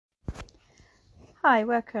Hi,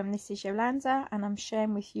 welcome. This is Yolanda, and I'm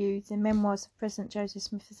sharing with you the Memoirs of President Joseph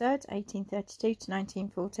Smith III, 1832 to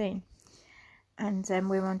 1914. And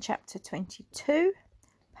we're on chapter 22,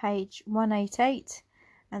 page 188,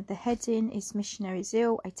 and the heading is Missionary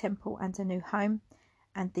Zeal, a Temple and a New Home,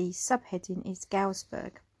 and the subheading is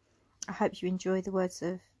Galesburg. I hope you enjoy the words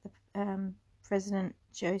of the, President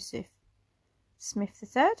Joseph Smith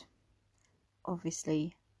III,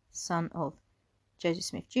 obviously son of Joseph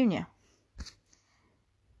Smith Jr.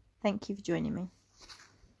 Thank you for joining me.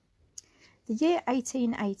 The year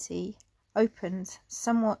 1880 opened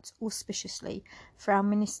somewhat auspiciously for our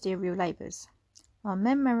ministerial labours. Our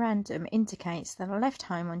memorandum indicates that I left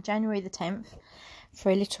home on January the 10th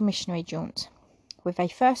for a little missionary jaunt, with a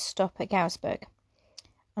first stop at Galesburg,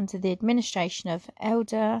 under the administration of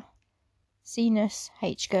Elder Zenas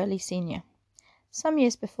H. Gurley Sr. Some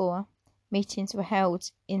years before, meetings were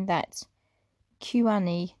held in that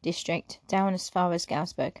Kewanee district down as far as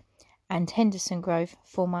Galesburg, and Henderson Grove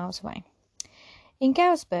 4 miles away. In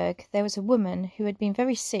Galesburg there was a woman who had been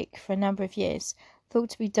very sick for a number of years, thought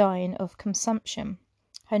to be dying of consumption.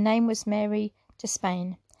 Her name was Mary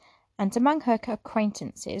Despain, and among her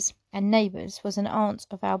acquaintances and neighbours was an aunt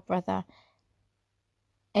of our brother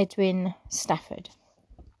Edwin Stafford.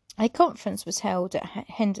 A conference was held at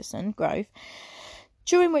Henderson Grove,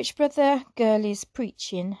 during which Brother Gurley's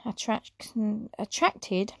preaching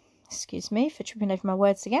attracted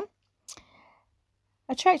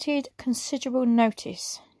considerable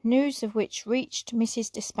notice, news of which reached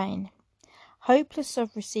Mrs. Despain. Hopeless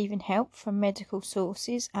of receiving help from medical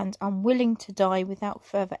sources and unwilling to die without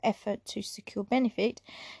further effort to secure benefit,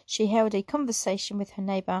 she held a conversation with her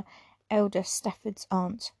neighbour, Elder Stafford's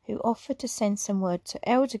aunt, who offered to send some word to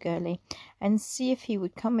Elder Gurley and see if he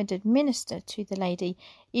would come and administer to the lady,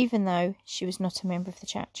 even though she was not a member of the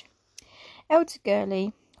church. Elder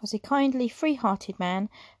Gurley was a kindly, free-hearted man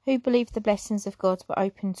who believed the blessings of God were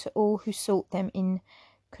open to all who sought them in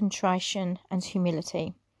contrition and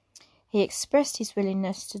humility. He expressed his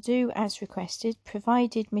willingness to do as requested,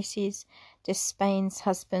 provided Mrs. Despain's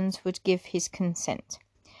husband would give his consent.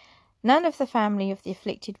 None of the family of the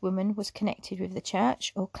afflicted woman was connected with the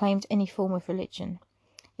church or claimed any form of religion.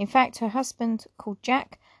 In fact, her husband, called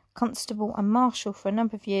Jack, constable and marshal for a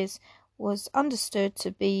number of years, was understood to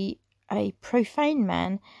be a profane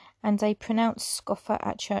man and a pronounced scoffer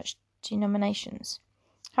at church denominations.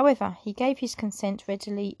 However, he gave his consent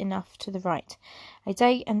readily enough to the rite. A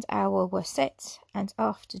day and hour were set, and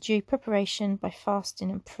after due preparation by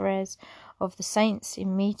fasting and prayers of the saints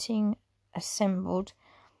in meeting assembled,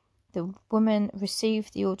 the woman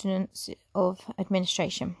received the ordinance of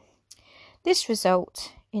administration. This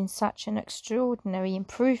resulted in such an extraordinary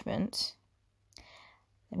improvement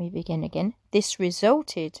in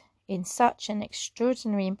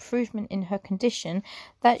her condition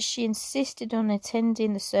that she insisted on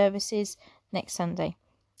attending the services next Sunday,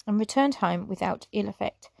 and returned home without ill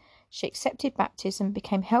effect. She accepted baptism,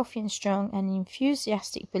 became healthy and strong, an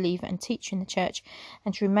enthusiastic believer and teacher in the church,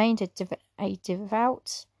 and remained a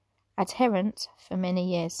devout adherent for many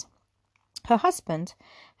years. Her husband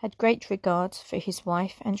had great regard for his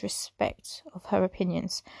wife and respect of her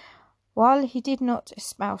opinions. While he did not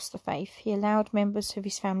espouse the faith, he allowed members of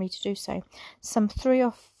his family to do so, some 3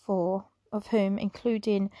 or 4 of whom,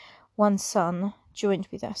 including one son, joined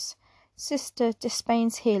with us. Sister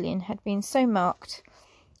Despain's healing had been so marked,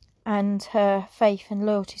 and her faith and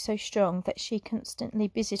loyalty so strong, that she constantly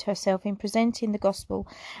busied herself in presenting the gospel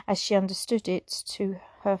as she understood it to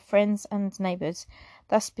her friends and neighbours,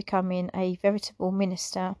 thus becoming a veritable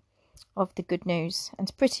minister of the good news,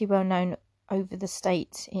 and pretty well known over the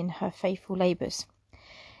state in her faithful labours.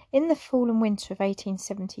 In the fall and winter of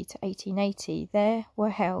 1870 to 1880, there were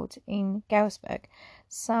held in Galesburg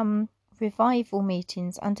some revival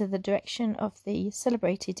meetings under the direction of the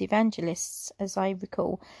celebrated evangelists, as I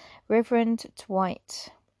recall, Reverend Dwight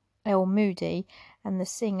L. Moody and the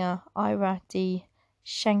singer Ira D.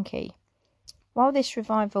 Shanky. While this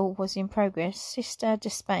revival was in progress, Sister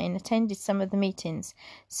Despain attended some of the meetings,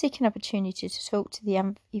 seeking opportunity to talk to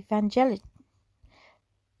the evangelist.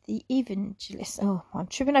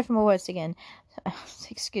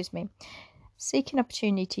 Seeking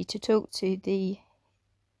opportunity to talk to the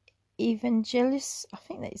evangelists, I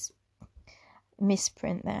think that is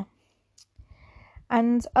misprint there,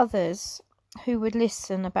 and others who would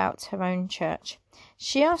listen about her own church.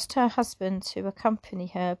 She asked her husband to accompany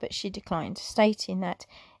her, but she declined, stating that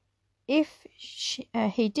if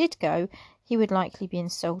he did go, he would likely be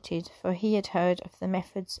insulted, for he had heard of the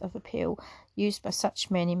methods of appeal used by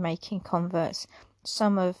such men in making converts,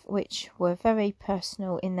 some of which were very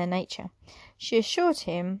personal in their nature. She assured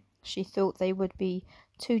him She thought they would be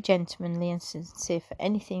too gentlemanly and sincere for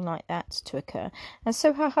anything like that to occur, and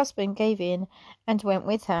so her husband gave in and went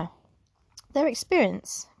with her. Their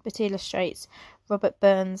experience, but illustrates Robert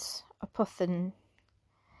Burns' apothegm.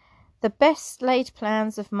 The best laid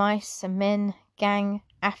plans of mice and men gang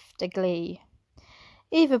after glee.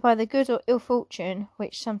 Either by the good or ill fortune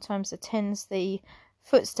which sometimes attends the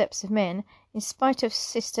footsteps of men, in spite of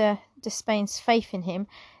Sister Despain's faith in him,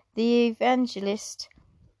 the evangelist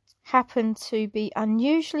happened to be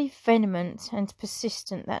unusually vehement and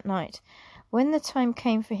persistent that night. When the time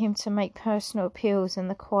came for him to make personal appeals and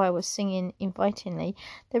the choir was singing invitingly,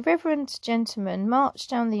 the reverend gentleman marched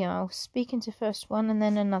down the aisle, speaking to first one and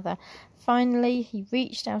then another. Finally, he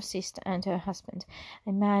reached our sister and her husband,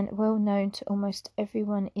 a man well known to almost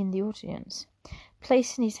everyone in the audience.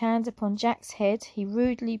 Placing his hand upon Jack's head, he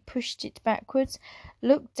rudely pushed it backwards,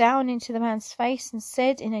 looked down into the man's face, and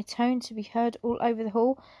said in a tone to be heard all over the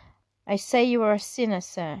hall, "I say you are a sinner,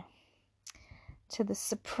 sir." To the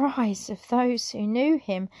surprise of those who knew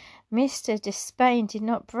him, Mr. Despain did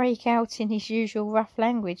not break out in his usual rough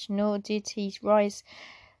language, nor did he rise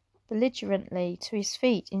belligerently to his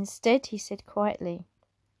feet. Instead, he said quietly,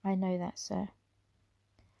 "I know that, sir."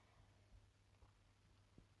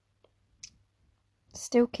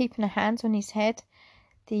 Still keeping a hand on his head,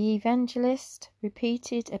 the evangelist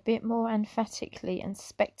repeated a bit more emphatically and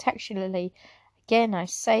spectacularly, "Again I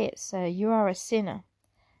say it, sir, you are a sinner."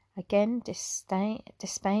 Again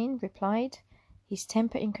Despain replied, his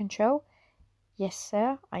temper in control, "Yes,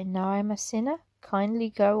 sir, I know I am a sinner. Kindly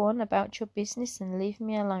go on about your business and leave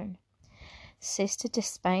me alone." Sister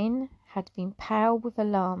Despain had been pale with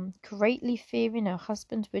alarm, greatly fearing her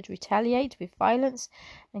husband would retaliate with violence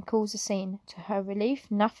and cause a scene. To her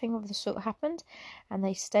relief, nothing of the sort happened, and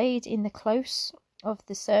they stayed in the close of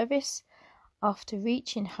the service. After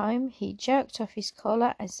reaching home, he jerked off his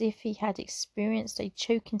collar as if he had experienced a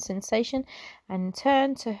choking sensation, and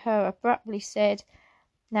turned to her abruptly said,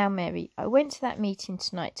 "Now, Mary, I went to that meeting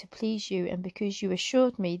tonight to please you, and because you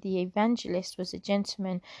assured me the evangelist was a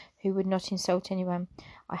gentleman who would not insult anyone.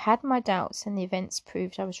 I had my doubts, and the events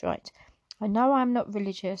proved I was right. I know I am not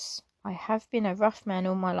religious. I have been a rough man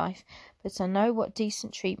all my life, but I know what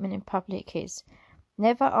decent treatment in public is.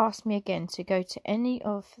 Never ask me again to go to any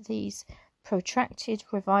of these protracted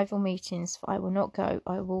revival meetings, for I will not go.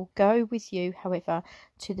 I will go with you, however,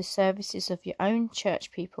 to the services of your own church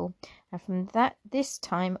people, and from this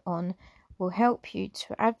time on will help you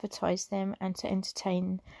to advertise them and to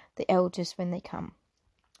entertain the elders when they come.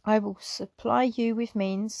 I will supply you with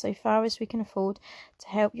means, so far as we can afford, to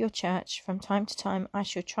help your church. From time to time I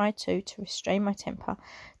shall try to restrain my temper,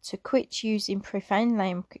 to quit using profane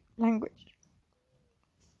language,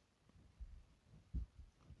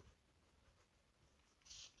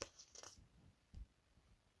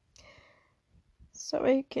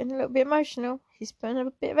 Sorry, getting a little bit emotional. He's putting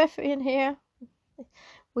a bit of effort in here.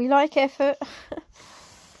 We like effort.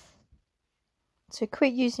 To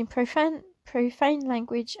quit using profane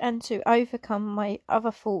language and to overcome my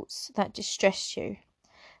other faults that distress you.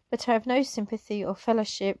 But I have no sympathy or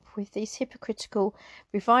fellowship with these hypocritical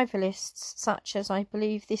revivalists, such as I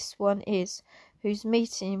believe this one is, whose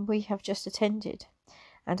meeting we have just attended,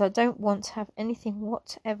 and I don't want to have anything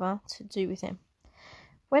whatever to do with him.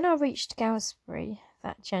 When I reached Galsbury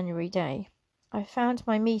that January day, I found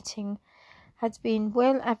my meeting had been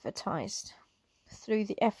well advertised through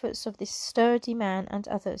the efforts of this sturdy man and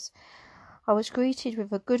others. I was greeted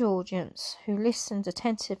with a good audience, who listened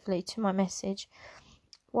attentively to my message.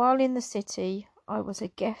 While in the city, I was a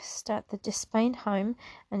guest at the Despain home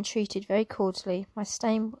and treated very cordially. My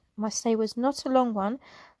stay was not a long one,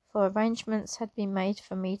 for arrangements had been made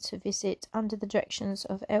for me to visit under the directions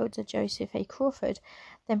of Elder Joseph A. Crawford,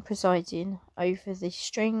 then presiding over the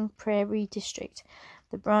String Prairie district,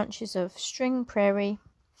 the branches of String Prairie,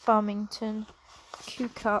 Farmington,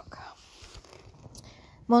 Keokuk,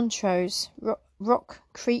 Montrose, Rock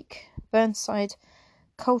Creek, Burnside,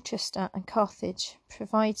 Colchester and Carthage,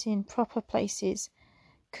 providing proper places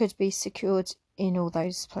could be secured in all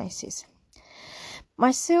those places.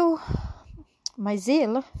 My zeal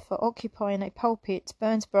for occupying a pulpit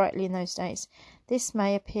burned brightly in those days. This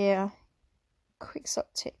may appear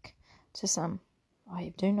quixotic to some.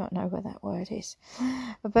 I do not know where that word is,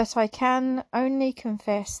 but I can only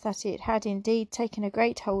confess that it had indeed taken a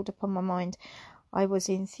great hold upon my mind. I was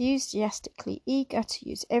enthusiastically eager to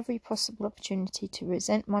use every possible opportunity to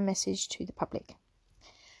present my message to the public.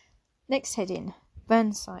 Next heading,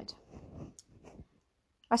 Burnside.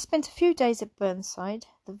 I spent a few days at Burnside,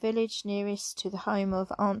 the village nearest to the home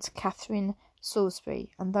of Aunt Catherine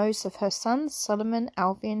Salisbury, and those of her sons Solomon,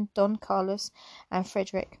 Alvin, Don Carlos, and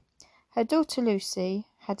Frederick. Her daughter Lucy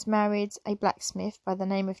had married a blacksmith by the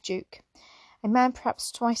name of Duke, a man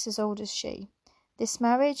perhaps twice as old as she. This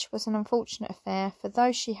marriage was an unfortunate affair, for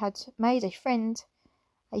though she had made a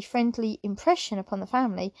friendly impression upon the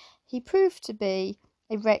family, he proved to be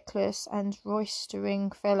a reckless and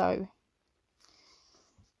roistering fellow,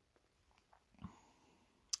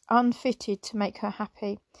 unfitted to make her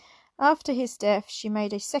happy. After his death, she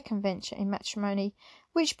made a second venture in matrimony,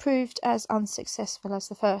 which proved as unsuccessful as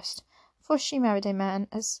the first, for she married a man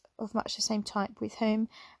of much the same type, with whom,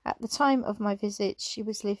 at the time of my visit, she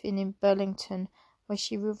was living in Burlington, where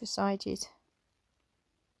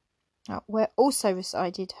also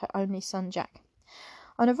resided her only son Jack.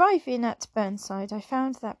 On arriving at Burnside, I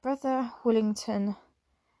found that Brother Willington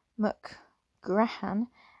McGrahan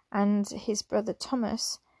and his brother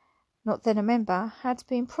Thomas, not then a member, had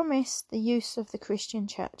been promised the use of the Christian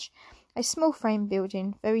church, a small frame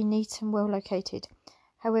building, very neat and well located.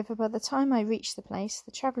 However, by the time I reached the place,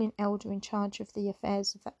 the travelling elder in charge of the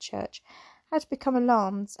affairs of that church had become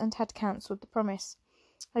alarmed and had cancelled the promise,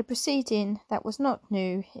 a proceeding that was not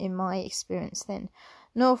new in my experience then,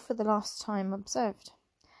 nor for the last time observed.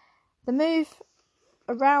 The move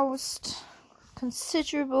aroused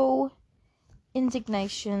considerable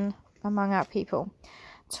indignation among our people.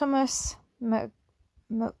 Thomas McGahan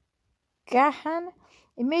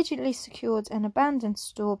immediately secured an abandoned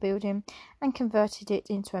store building and converted it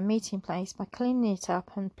into a meeting place by cleaning it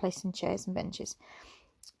up and placing chairs and benches.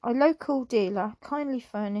 A local dealer kindly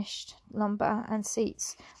furnished lumber, and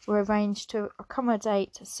seats were arranged to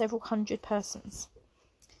accommodate several hundred persons.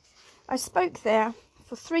 I spoke there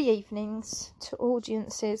for 3 evenings to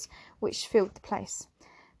audiences which filled the place.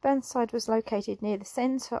 Burnside was located near the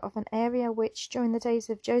centre of an area which, during the days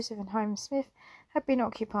of Joseph and Hiram Smith, had been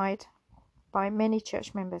occupied by many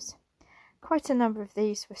church members. Quite a number of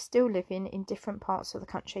these were still living in different parts of the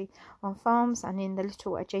country, on farms and in the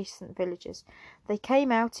little adjacent villages. They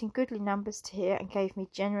came out in goodly numbers to hear and gave me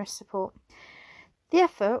generous support. The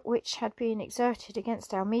effort which had been exerted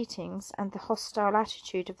against our meetings, and the hostile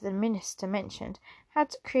attitude of the minister mentioned,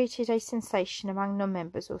 had created a sensation among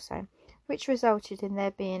non-members also, which resulted in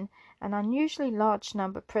there being an unusually large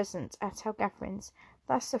number present at our gatherings,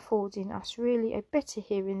 thus affording us really a better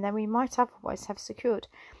hearing than we might otherwise have secured.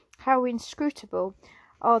 How inscrutable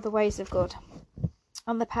are the ways of God,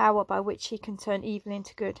 and the power by which he can turn evil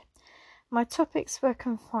into good. My topics were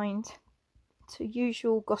confined to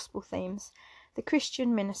usual gospel themes. The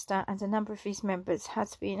Christian minister and a number of his members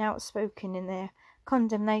had been outspoken in their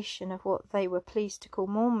condemnation of what they were pleased to call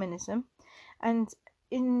Mormonism, and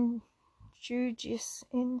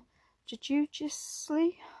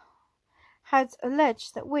injudiciously had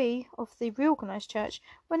alleged that we, of the reorganized church,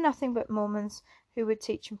 were nothing but Mormons who would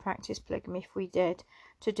teach and practice polygamy if we dared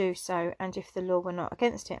to do so, and if the law were not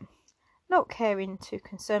against it. Not caring to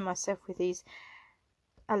concern myself with these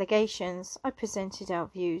allegations, I presented our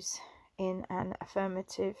views in an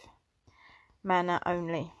affirmative manner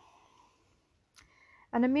only.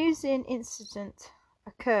 An amusing incident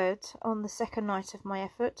occurred on the second night of my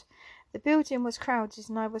effort. The building was crowded,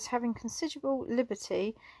 and I was having considerable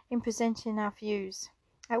liberty in presenting our views.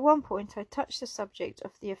 At one point I touched the subject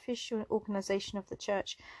of the official organisation of the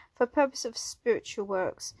church for purpose of spiritual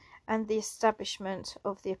works and the establishment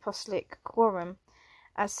of the apostolic quorum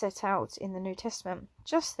as set out in the New Testament.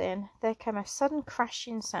 Just then there came a sudden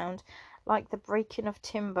crashing sound like the breaking of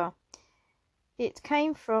timber. It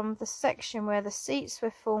came from the section where the seats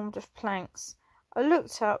were formed of planks. I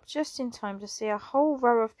looked up just in time to see a whole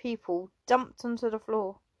row of people dumped onto the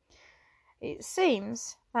floor. It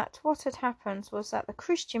seems that what had happened was that the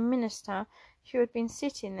Christian minister who had been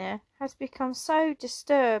sitting there had become so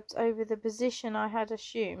disturbed over the position I had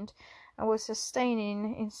assumed, and was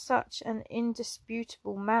sustaining in such an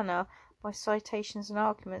indisputable manner by citations and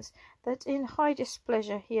arguments, that in high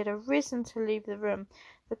displeasure he had arisen to leave the room,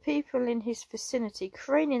 the people in his vicinity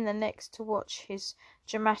craning their necks to watch his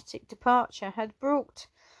dramatic departure, had brought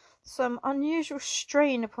some unusual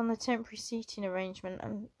strain upon the temporary seating arrangement,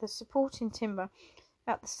 and the supporting timber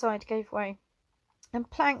at the side gave way,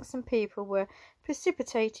 and planks and people were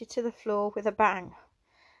precipitated to the floor with a bang.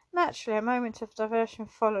 Naturally, a moment of diversion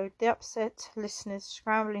followed, the upset listeners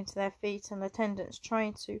scrambling to their feet, and attendants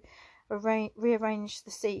trying to rearrange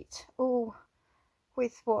the seat, all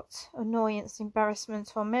with what annoyance,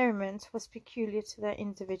 embarrassment, or merriment was peculiar to their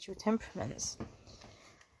individual temperaments.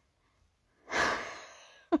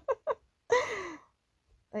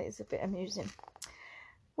 That is a bit amusing.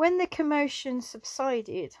 When the commotion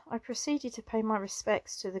subsided, I proceeded to pay my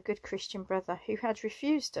respects to the good Christian brother who had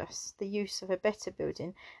refused us the use of a better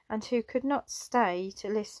building, and who could not stay to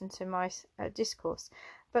listen to my discourse.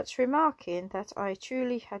 but remarking that I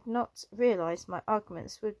truly had not realised my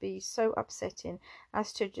arguments would be so upsetting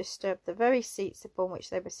as to disturb the very seats upon which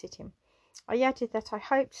they were sitting. I added that I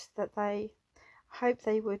hoped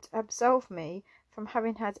they would absolve me from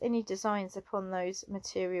having had any designs upon those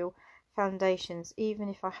material foundations, even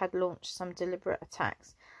if I had launched some deliberate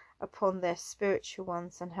attacks upon their spiritual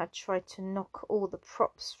ones and had tried to knock all the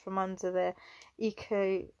props from under their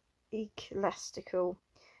ecclesiastical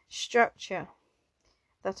structure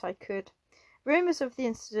that I could. Rumours of the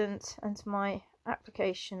incident and my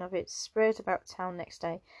application of it spread about town next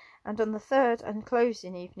day, and on the third and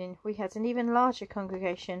closing evening we had an even larger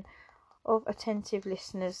congregation of attentive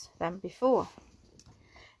listeners than before.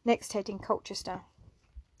 Next heading, Colchester.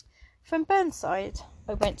 From Burnside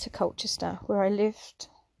I went to Colchester, where I lived.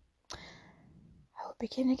 I will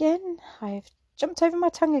begin again. I've jumped over my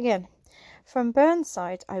tongue again. From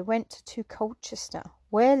Burnside I went to Colchester,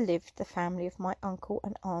 where lived the family of my uncle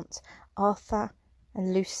and aunt, Arthur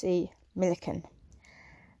and Lucy Milliken.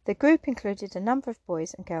 The group included a number of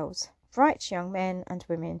boys and girls, bright young men and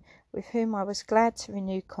women, with whom I was glad to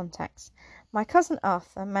renew contacts. My cousin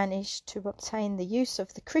Arthur managed to obtain the use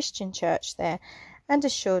of the Christian church there, and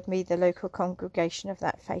assured me the local congregation of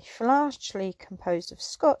that faith, largely composed of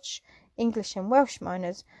Scotch, English and Welsh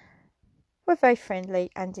miners, were very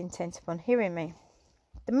friendly and intent upon hearing me.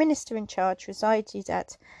 The minister in charge resided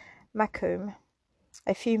at Macomb,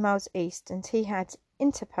 a few miles east, and he had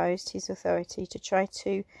interposed his authority to try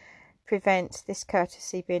to prevent this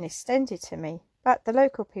courtesy being extended to me, but the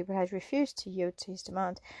local people had refused to yield to his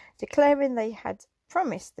demand, declaring they had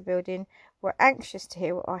promised the building, were anxious to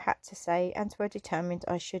hear what I had to say, and were determined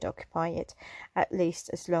I should occupy it at least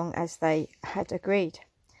as long as they had agreed.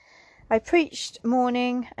 I preached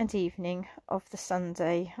morning and evening of the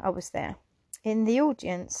Sunday I was there. In the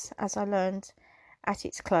audience, as I learned at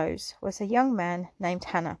its close, was a young man named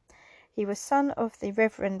Hannah. He was son of the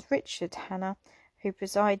Reverend Richard Hannah, who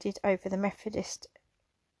presided over the Methodist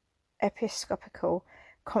Episcopal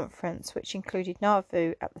Conference, which included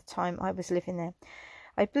Nauvoo at the time I was living there.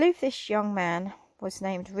 I believe this young man was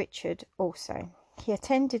named Richard also. He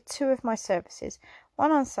attended 2 of my services,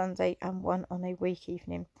 one on Sunday and one on a week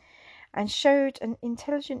evening, and showed an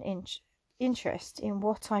intelligent interest in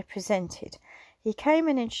what I presented. He came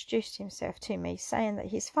and introduced himself to me, saying that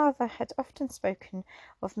his father had often spoken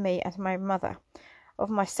of me and my mother, of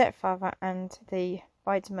my stepfather and the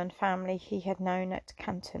Bideman family he had known at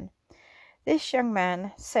Canton. This young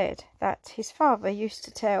man said that his father used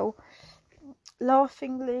to tell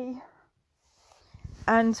laughingly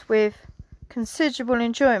and with considerable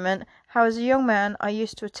enjoyment how as a young man I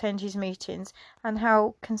used to attend his meetings, and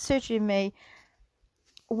how, considering me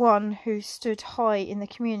one who stood high in the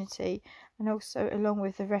community, and also along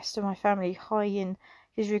with the rest of my family high in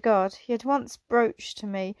his regard, he had once broached to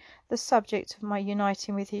me the subject of my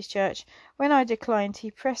uniting with his church. When I declined,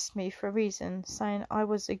 he pressed me for a reason, saying I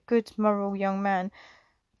was a good moral young man,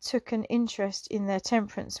 took an interest in their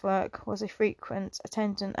temperance work, was a frequent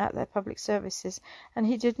attendant at their public services, and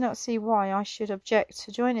he did not see why I should object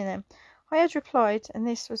to joining them. I had replied, and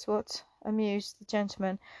this was what amused the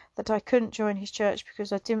gentleman, that I couldn't join his church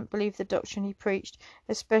because I didn't believe the doctrine he preached,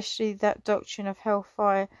 especially that doctrine of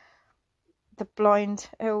hellfire. The blind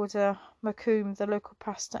elder Macomb, the local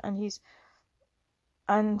pastor,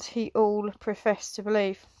 and he all professed to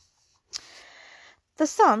believe. The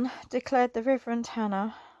son declared the Reverend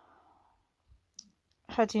Hannah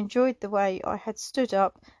had enjoyed the way I had stood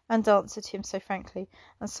up and answered him so frankly,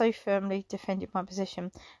 and so firmly defended my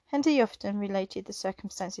position, and he often related the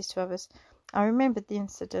circumstances to others. I remembered the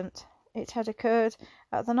incident. It had occurred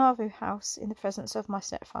at the Nauvoo house in the presence of my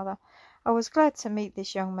stepfather. I was glad to meet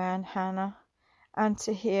this young man, Hannah, and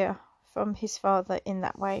to hear from his father in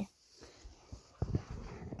that way.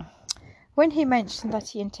 When he mentioned that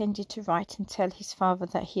he intended to write and tell his father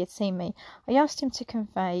that he had seen me, I asked him to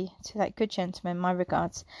convey to that good gentleman my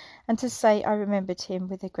regards, and to say I remembered him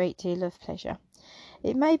with a great deal of pleasure.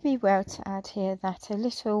 It may be well to add here that a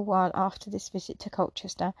little while after this visit to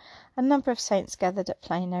Colchester, a number of saints gathered at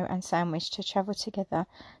Plano and Sandwich to travel together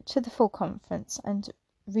to the Fall Conference and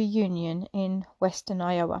reunion in western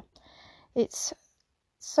Iowa. It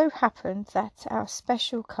so happened that our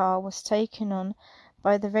special car was taken on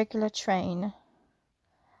by the regular train,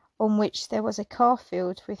 on which there was a car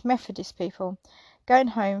filled with Methodist people going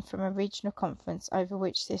home from a regional conference over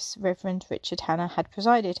which this Reverend Richard Hannah had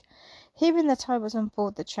presided. Hearing that I was on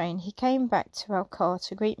board the train, he came back to our car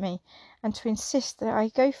to greet me, and to insist that I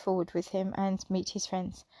go forward with him and meet his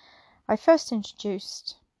friends. I first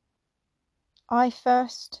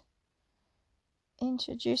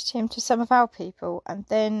introduced him to some of our people, and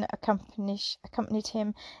then accompanied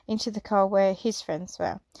him into the car where his friends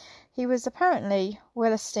were. He was apparently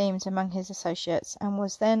well esteemed among his associates, and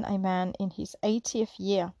was then a man in his 80th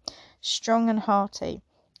year, strong and hearty.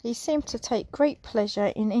 He seemed to take great pleasure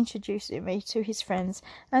in introducing me to his friends,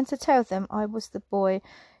 and to tell them I was the boy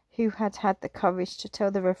who had had the courage to tell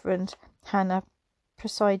the Reverend Hannah,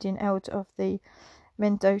 presiding elder of the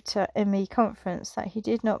Mendota ME conference, that he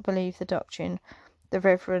did not believe the doctrine the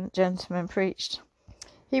reverend gentleman preached.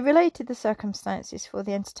 He related the circumstances for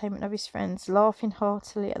the entertainment of his friends, laughing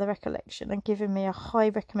heartily at the recollection, and giving me a high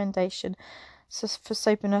recommendation for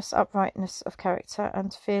soberness, uprightness of character,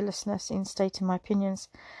 and fearlessness in stating my opinions.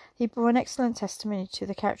 He bore an excellent testimony to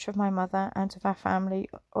the character of my mother and of our family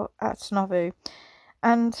at Nauvoo,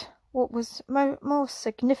 and, what was more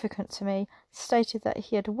significant to me, stated that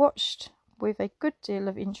he had watched with a good deal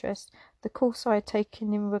of interest the course I had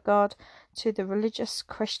taken in regard to the religious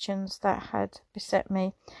questions that had beset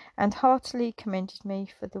me, and heartily commended me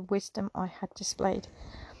for the wisdom I had displayed.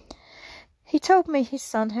 He told me his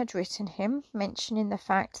son had written him, mentioning the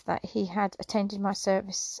fact that he had attended my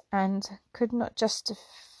service, and could not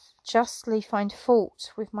justly find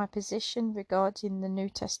fault with my position regarding the New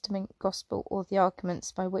Testament gospel or the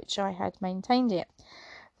arguments by which I had maintained it.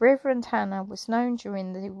 Reverend Hannah was known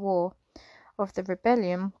during the War of the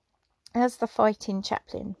Rebellion as the fighting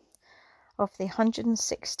chaplain of the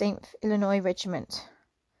 116th Illinois Regiment,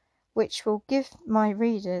 which will give my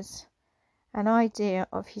readers an idea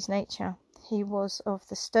of his nature. He was of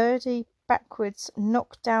the sturdy, backwards,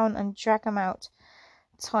 knock down and drag 'em out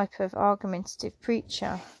type of argumentative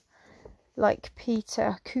preacher, like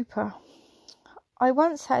Peter Cooper. I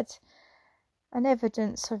once had an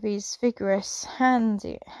evidence of his vigorous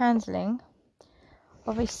handling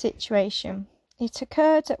of a situation. It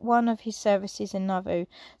occurred at one of his services in Nauvoo.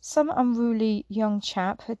 Some unruly young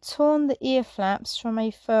chap had torn the ear flaps from a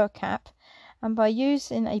fur cap, and by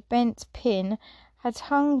using a bent pin had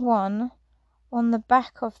hung one on the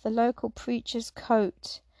back of the local preacher's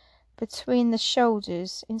coat between the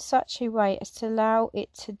shoulders in such a way as to allow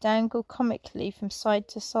it to dangle comically from side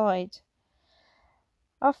to side.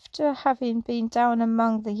 After having been down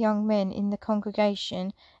among the young men in the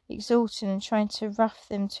congregation, exhorting and trying to rough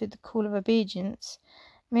them to the call of obedience,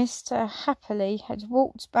 Mr. Happily had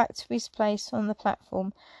walked back to his place on the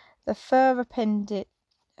platform, the fur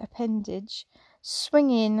appendage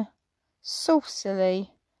swinging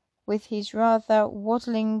saucily with his rather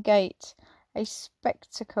waddling gait, a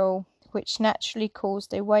spectacle which naturally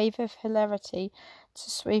caused a wave of hilarity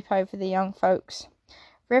to sweep over the young folks.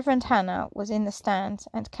 Reverend Hannah was in the stand,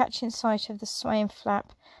 and catching sight of the swaying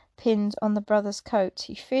flap pinned on the brother's coat,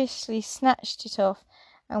 he fiercely snatched it off,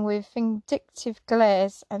 and with vindictive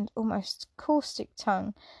glares and almost caustic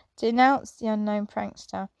tongue denounced the unknown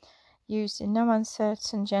prankster, used in no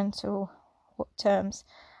uncertain gentle terms.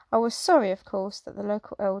 I was sorry, of course, that the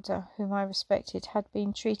local elder, whom I respected, had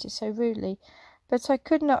been treated so rudely, but I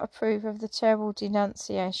could not approve of the terrible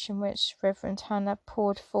denunciation which Reverend Hannah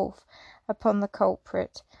poured forth upon the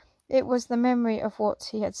culprit. It was the memory of what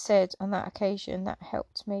he had said on that occasion that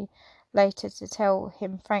helped me later to tell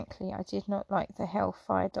him frankly I did not like the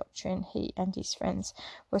hell-fire doctrine he and his friends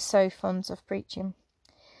were so fond of preaching.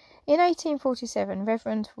 In 1847,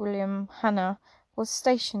 Reverend William Hannah was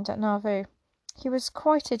stationed at Nauvoo. He was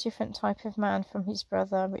quite a different type of man from his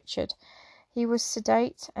brother Richard. He was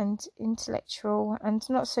sedate and intellectual, and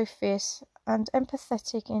not so fierce and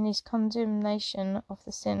empathetic in his condemnation of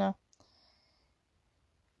the sinner.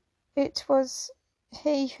 It was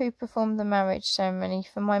he who performed the marriage ceremony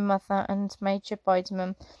for my mother and Major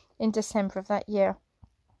Bideman in December of that year.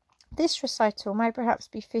 This recital may perhaps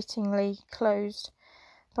be fittingly closed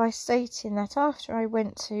by stating that after I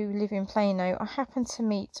went to live in Plano, I happened to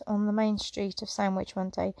meet on the main street of Sandwich one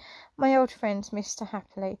day my old friend Mr.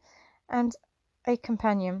 Happily and a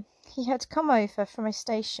companion. He had come over from a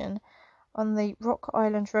station on the Rock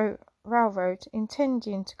Island Railroad,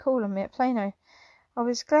 intending to call on me at Plano. I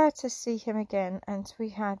was glad to see him again, and we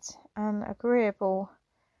had an agreeable,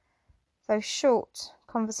 though short,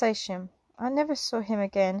 conversation. I never saw him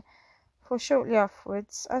again, for shortly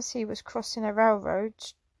afterwards, as he was crossing a railroad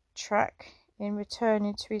track in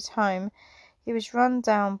returning to his home, he was run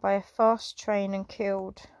down by a fast train and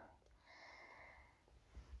killed.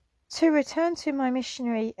 To return to my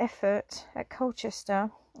missionary effort at Colchester,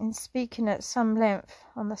 in speaking at some length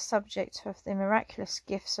on the subject of the miraculous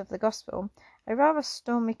gifts of the gospel, a rather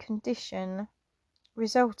stormy condition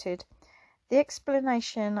resulted. The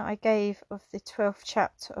explanation I gave of the 12th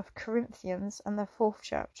chapter of Corinthians and the 4th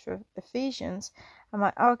chapter of Ephesians, and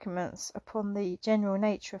my arguments upon the general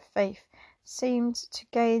nature of faith, seemed to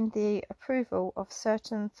gain the approval of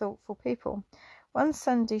certain thoughtful people. One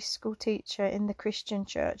Sunday school teacher in the Christian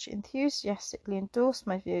church enthusiastically endorsed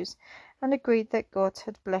my views and agreed that God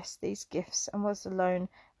had blessed these gifts and was alone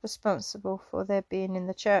responsible for their being in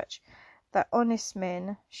the church, that honest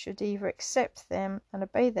men should either accept them and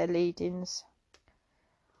obey their leadings,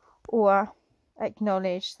 or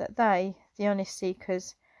acknowledge that they, the honest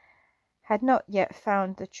seekers, had not yet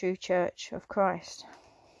found the true church of Christ.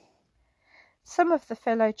 Some of the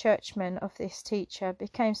fellow churchmen of this teacher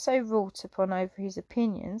became so wrought upon over his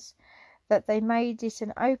opinions that they made it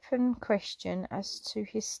an open question as to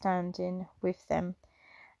his standing with them,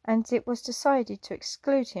 and it was decided to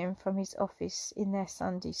exclude him from his office in their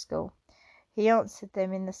Sunday school. He answered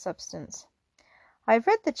them in the substance: "I have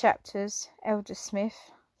read the chapters Elder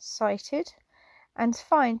Smith cited, and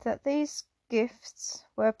find that these gifts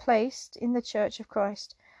were placed in the Church of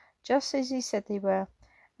Christ, just as he said they were,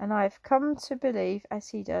 and I have come to believe, as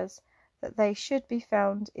he does, that they should be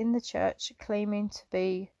found in the church claiming to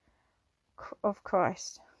be of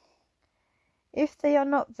Christ. If they are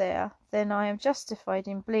not there, then I am justified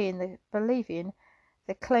in believing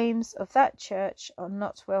the claims of that church are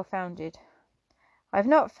not well founded. I have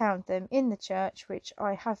not found them in the church which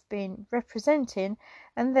I have been representing,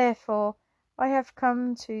 and therefore I have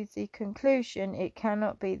come to the conclusion it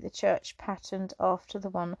cannot be the church patterned after the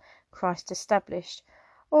one Christ established,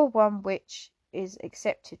 or one which is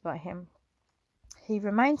accepted by him." He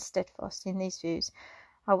remained steadfast in these views,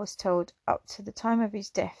 I was told, up to the time of his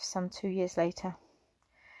death some 2 years later.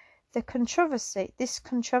 This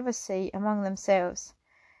controversy among themselves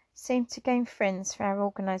seemed to gain friends for our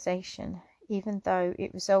organisation, even though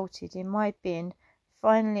it resulted in my being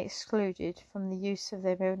finally excluded from the use of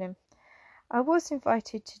their building. I was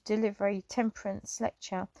invited to deliver a temperance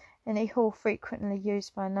lecture in a hall frequently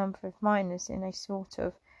used by a number of miners in a sort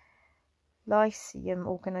of lyceum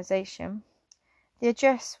organisation. The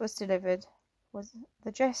address delivered was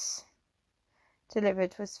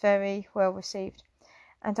very well received,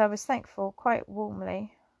 and I was thanked quite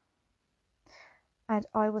warmly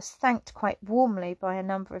by a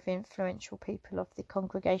number of influential people of the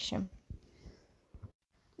congregation.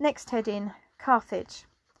 Next heading: Carthage.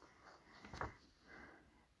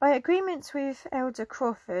 By agreement with Elder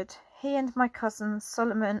Crawford, he and my cousins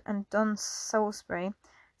Solomon and Don Salisbury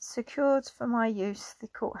secured for my use the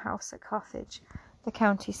courthouse at Carthage, the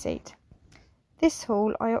county seat. This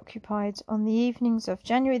hall I occupied on the evenings of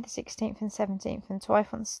January the 16th and 17th, and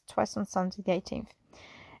twice on Sunday the 18th.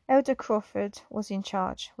 Elder Crawford was in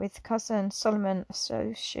charge, with cousin Solomon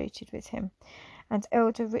associated with him, and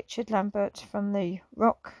Elder Richard Lambert from the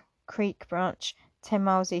Rock Creek branch, 10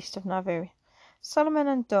 miles east of Nauvoo. Solomon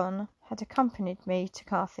and Don had accompanied me to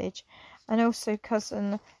Carthage, and also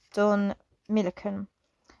cousin Don Milliken.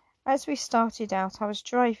 As we started out, I was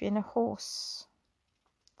driving a horse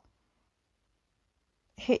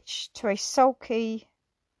hitched to a sulky,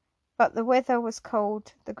 but the weather was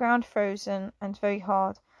cold, the ground frozen and very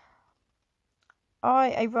hard.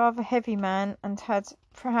 I, a rather heavy man, and had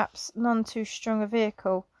perhaps none too strong a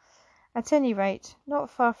vehicle. At any rate,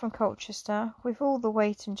 not far from Colchester, with all the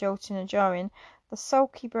weight and jolting and jarring, the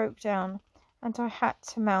sulky broke down, and I had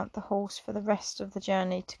to mount the horse for the rest of the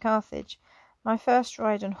journey to Carthage, my first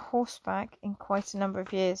ride on horseback in quite a number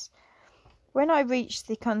of years. When I reached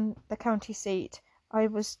the county seat, I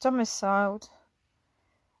was domiciled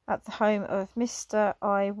at the home of Mr.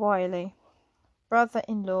 I. Wiley,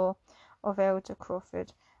 brother-in-law of Elder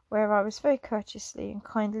Crawford, where I was very courteously and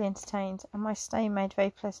kindly entertained, and my stay made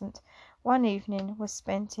very pleasant. One evening was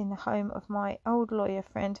spent in the home of my old lawyer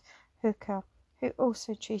friend Hooker, who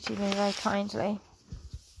also treated me very kindly.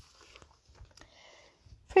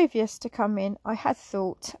 Previous to coming, I had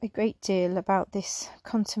thought a great deal about this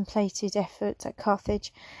contemplated effort at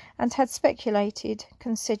Carthage, and had speculated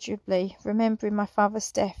considerably, remembering my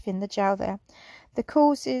father's death in the jail there, the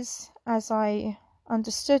causes, as I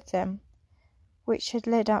understood them, which had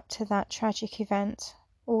led up to that tragic event,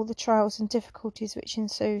 all the trials and difficulties which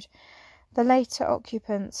ensued, the later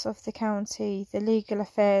occupants of the county, the legal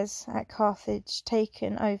affairs at Carthage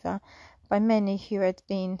taken over by many who had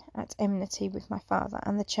been at enmity with my father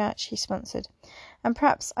and the church he sponsored, and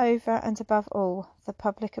perhaps over and above all, the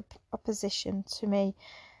public opposition to me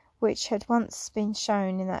which had once been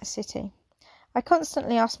shown in that city. I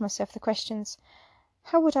constantly asked myself the questions: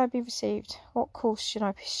 how would I be received? What course should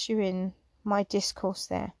I pursue in my discourse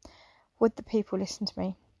there? Would the people listen to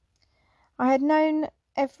me? I had known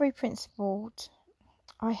every principal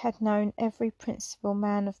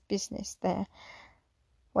man of business there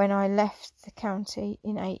when I left the county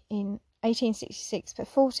in 1866, but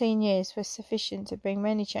 14 years was sufficient to bring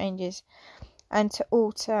many changes and to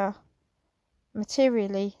alter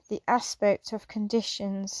materially the aspect of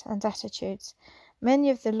conditions and attitudes. Many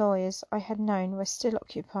of the lawyers I had known were still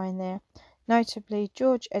occupying there, notably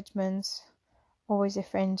George Edmunds, always a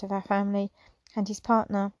friend of our family, and his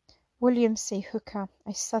partner, William C. Hooker,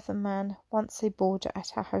 a Southern man, once a boarder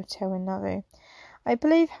at our hotel in Nauvoo. I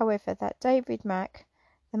believe, however, that David Mack,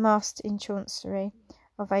 the Master in Chancery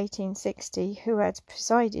of 1860, who had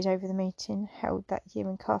presided over the meeting held that year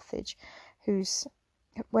in Carthage,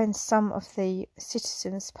 when some of the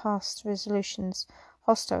citizens passed resolutions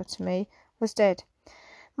hostile to me, was dead.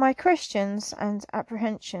 My questions and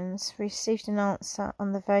apprehensions received an answer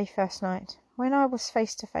on the very first night, when I was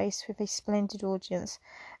face to face with a splendid audience,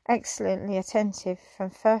 excellently attentive from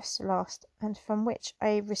first to last, and from which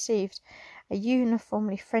I received a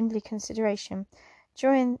uniformly friendly consideration.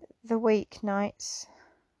 During the week nights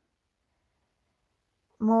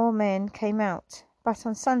more men came out, but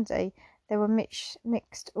on Sunday there were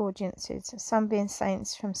mixed audiences, some being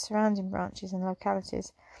saints from surrounding branches and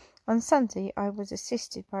localities. On Sunday I was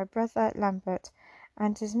assisted by Brother Lambert,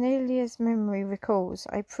 and as nearly as memory recalls,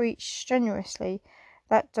 I preached strenuously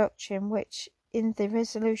that doctrine which, in the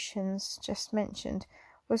resolutions just mentioned,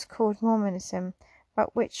 was called Mormonism,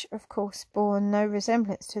 but which of course bore no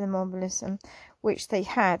resemblance to the Mormonism which they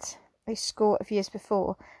had, a score of years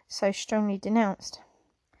before, so strongly denounced.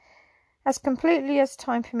 As completely as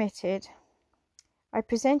time permitted, I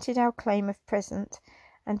presented our claim of present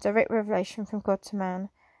and direct revelation from God to man,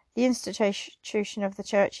 the institution of the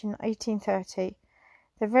Church in 1830,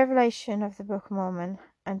 the revelation of the Book of Mormon,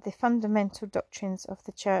 and the fundamental doctrines of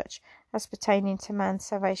the Church as pertaining to man's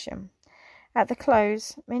salvation. At the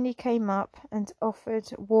close, many came up and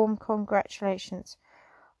offered warm congratulations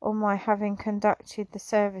on my having conducted the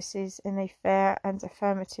services in a fair and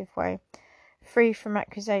affirmative way, free from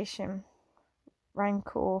accusation,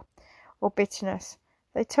 rancour, or bitterness.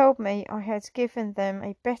 They told me I had given them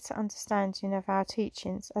a better understanding of our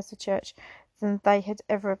teachings as a church than they had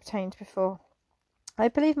ever obtained before. I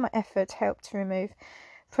believe my effort helped to remove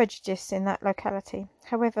prejudice in that locality.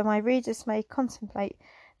 However, my readers may contemplate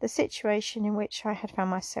the situation in which I had found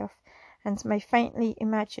myself, and may faintly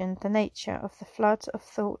imagine the nature of the flood of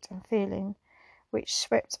thought and feeling which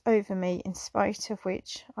swept over me, in spite of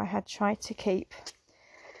which I had tried to keep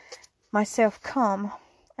myself calm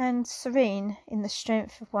and serene in the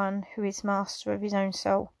strength of one who is master of his own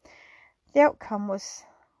soul. The outcome was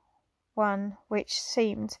one which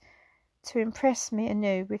seemed to impress me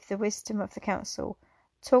anew with the wisdom of the council.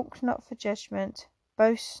 Talk not for judgment,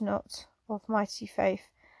 boast not of mighty faith,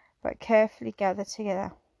 but carefully gather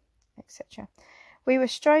together, etc. We were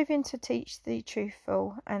striving to teach the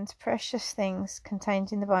truthful and precious things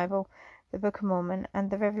contained in the Bible, the Book of Mormon, and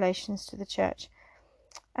the revelations to the Church,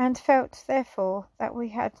 and felt, therefore, that we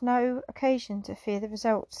had no occasion to fear the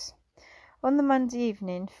results. On the Monday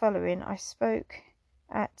evening following, I spoke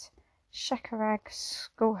at Shakarag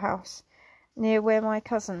Schoolhouse, near where my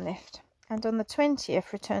cousin lived, and on the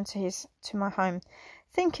 20th returned to my home.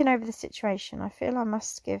 Thinking over the situation, I feel I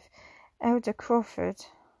must give Elder Crawford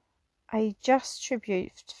a just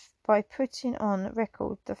tribute by putting on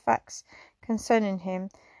record the facts concerning him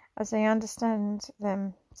as I understand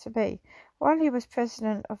them to be. While he was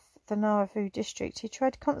president of the Nauvoo district, he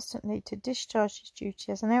tried constantly to discharge his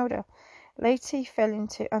duty as an elder. Later he fell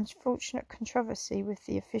into unfortunate controversy with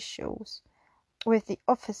the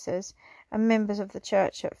officers and members of the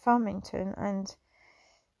church at Farmington and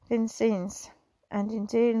Vincennes, and in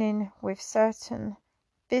dealing with certain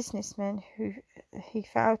businessmen who he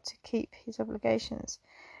failed to keep his obligations,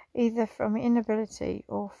 either from inability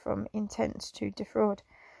or from intent to defraud.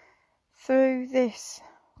 Through this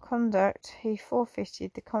conduct he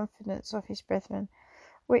forfeited the confidence of his brethren,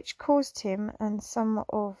 which caused him and some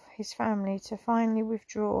of his family to finally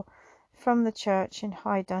withdraw from the church in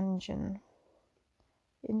high dudgeon.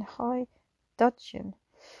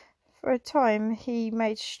 For a time he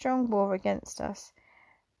made strong war against us,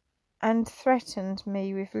 and threatened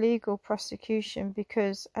me with legal prosecution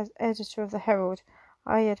because, as editor of the Herald,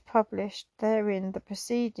 I had published therein the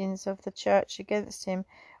proceedings of the church against him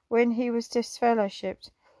when he was disfellowshipped.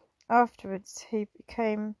 Afterwards he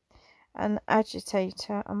became an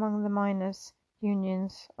agitator among the miners'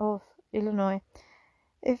 unions of Illinois,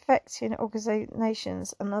 effecting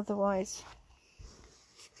organizations and otherwise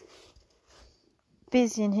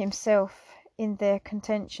busying himself in their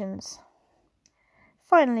contentions.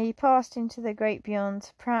 Finally he passed into the great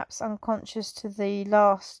beyond, perhaps unconscious to the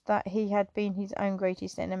last that he had been his own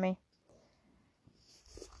greatest enemy.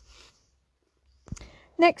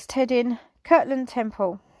 Next heading, Kirtland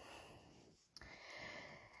Temple.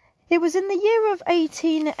 It was in the year of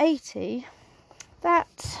 1880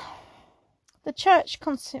 that the church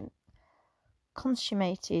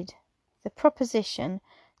consummated the proposition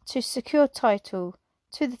to secure title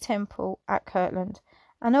to the temple at Kirtland,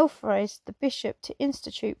 and authorised the bishop to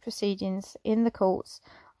institute proceedings in the courts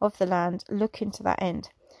of the land looking to that end.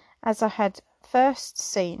 As I had first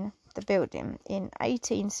seen the building in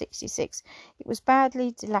 1866, it was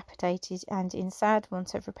badly dilapidated and in sad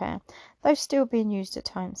want of repair, though still being used at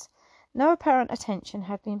times. No apparent attention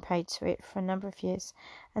had been paid to it for a number of years,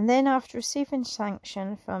 and then, after receiving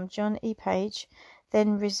sanction from John E. Page,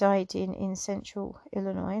 then residing in central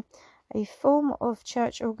Illinois, a form of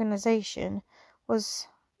church organization was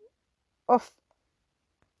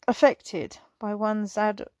affected by one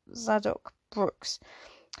Zadok Brooks,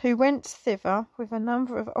 who went thither with a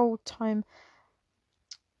number of old-time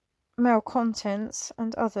malcontents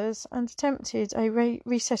and others, and attempted a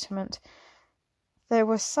resettlement. There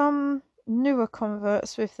were some newer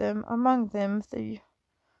converts with them, among them the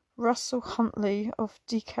Russell Huntley of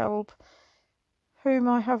DeKalb, whom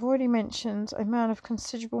I have already mentioned, a man of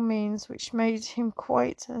considerable means, which made him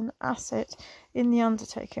quite an asset in the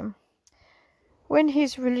undertaking. When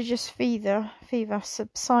his religious fever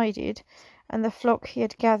subsided, and the flock he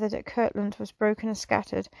had gathered at Kirtland was broken and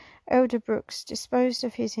scattered, Elder Brooks disposed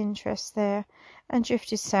of his interests there and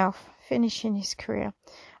drifted south, finishing his career,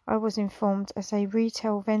 I was informed, as a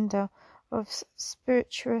retail vendor of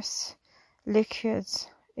spirituous liquors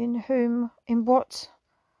in what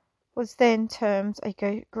was then termed a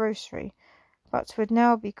grocery, but would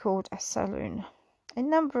now be called a saloon. A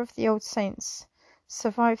number of the old saints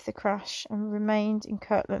survived the crash and remained in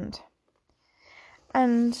Kirtland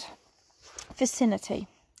and vicinity.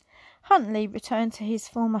 Huntley returned to his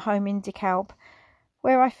former home in DeKalb,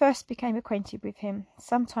 where I first became acquainted with him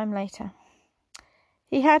some time later.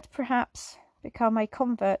 He had perhaps become a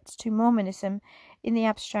convert to Mormonism in the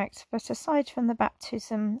abstract, but aside from the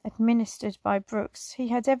baptism administered by Brooks, he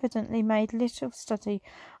had evidently made little study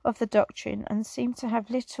of the doctrine and seemed to have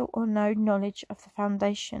little or no knowledge of the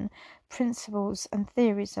foundation, principles, and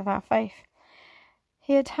theories of our faith.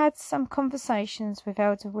 He had had some conversations with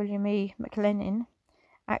Elder William E. McLennan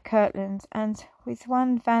at Kirtland, and with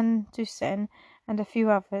one Van Dusen and a few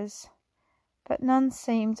others, but none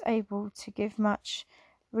seemed able to give much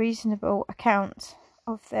reasonable account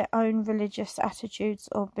of their own religious attitudes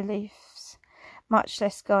or beliefs, much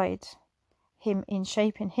less guide him in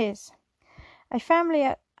shaping his. A family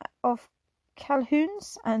of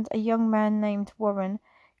Calhouns and a young man named Warren,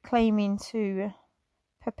 claiming to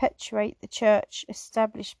perpetuate the church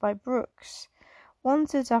established by Brooks,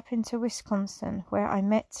 wandered up into Wisconsin, where I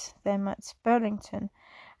met them at Burlington,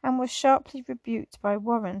 and was sharply rebuked by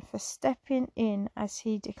Warren for stepping in, as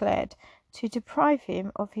he declared, to deprive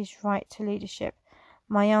him of his right to leadership.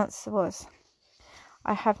 My answer was,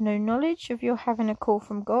 I have no knowledge of your having a call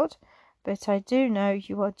from God, but I do know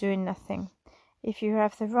you are doing nothing. If you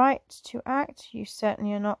have the right to act, you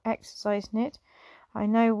certainly are not exercising it. I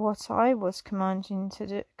know what I was commanded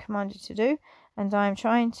to do, and I am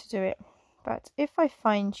trying to do it. But if I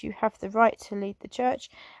find you have the right to lead the church,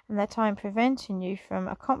 and that I am preventing you from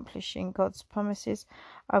accomplishing God's promises,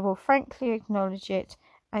 I will frankly acknowledge it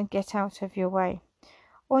and get out of your way.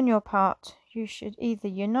 On your part, you should either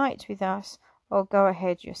unite with us or go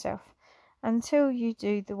ahead yourself. Until you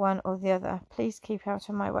do the one or the other, please keep out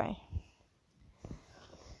of my way.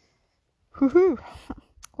 Woohoo!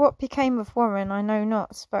 What became of Warren I know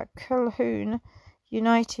not, but Calhoun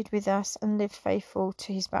united with us and lived faithful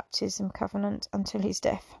to his baptism covenant until his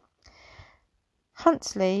death.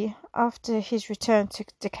 Huntley, after his return to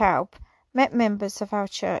DeKalb, met members of our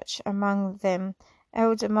church, among them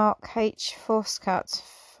Elder Mark H. Forscutt,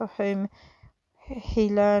 for whom he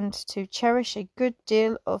learned to cherish a good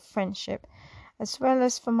deal of friendship, as well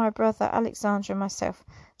as for my brother Alexander and myself.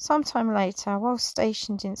 Some time later, while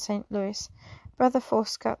stationed in St. Louis, Brother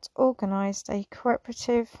Forscutt organized a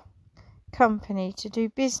cooperative company to do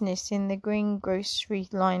business in the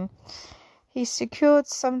greengrocery line. He secured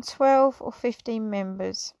some 12 or 15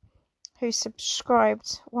 members who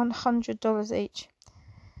subscribed $100 each.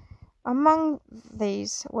 Among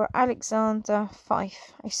these were Alexander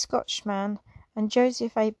Fife, a Scotchman, and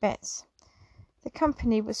Joseph A. Betts. The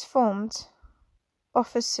company was formed,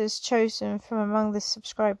 officers chosen from among the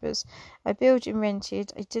subscribers, a building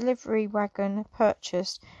rented, a delivery wagon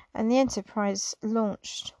purchased, and the enterprise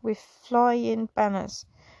launched with flying banners.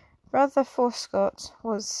 Brother Forscott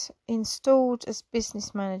was installed as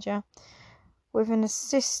business manager, with an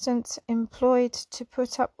assistant employed to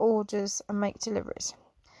put up orders and make deliveries.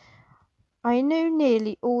 I knew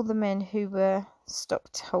nearly all the men who were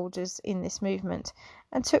stockholders in this movement,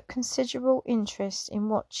 and took considerable interest in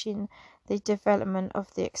watching the development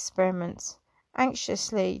of the experiments,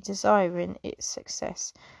 anxiously desiring its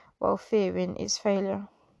success while fearing its failure.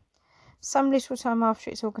 Some little time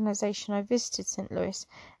after its organisation, I visited St. Louis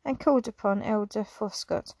and called upon Elder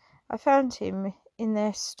Foscott. I found him in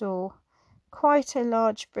their store, quite a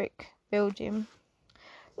large brick building,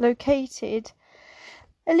 located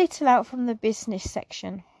a little out from the business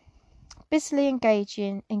section, busily engaged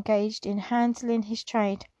in handling his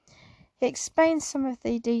trade. He explained some of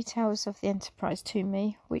the details of the enterprise to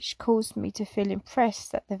me, which caused me to feel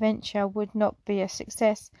impressed that the venture would not be a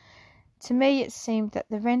success. To me, it seemed that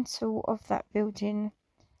the rental of that building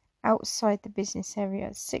outside the business area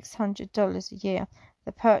at $600 a year,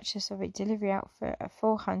 the purchase of a delivery outfit at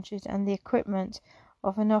 $400, and the equipment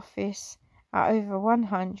of an office at over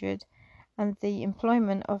 $100, and the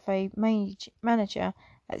employment of a manager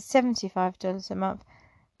at $75 a month,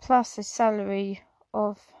 plus a salary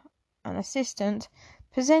of an assistant,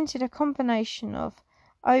 presented a combination of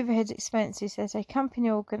overhead expenses that a company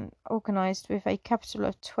organised with a capital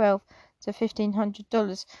of $1,200 to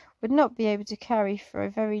 $1,500 would not be able to carry for a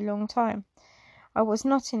very long time. I was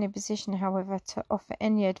not in a position, however, to offer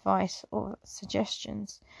any advice or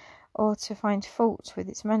suggestions, or to find fault with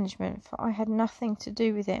its management, for I had nothing to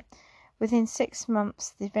do with it. Within 6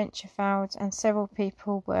 months the venture failed, and several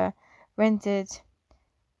people were rendered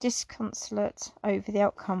disconsolate over the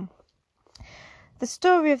outcome. The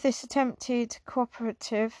story of this attempted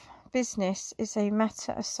cooperative business is a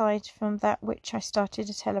matter aside from that which I started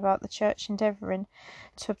to tell about the church endeavouring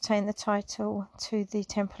to obtain the title to the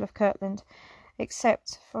Temple of Kirtland,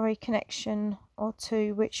 except for a connection or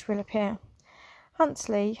two which will appear.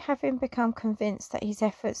 Huntly, having become convinced that his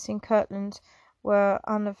efforts in Kirtland were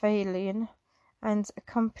unavailing and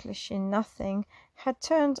accomplishing nothing, had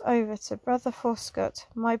turned over to Brother Foscott,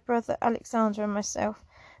 my brother Alexander, and myself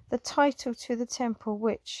the title to the temple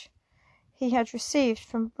which he had received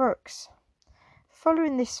from Brooks.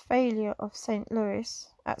 Following this failure of St. Louis,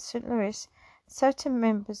 certain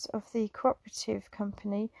members of the cooperative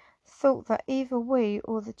company thought that either we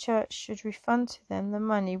or the church should refund to them the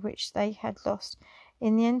money which they had lost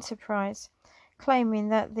in the enterprise, claiming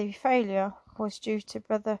that the failure was due to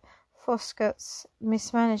Brother Foscott's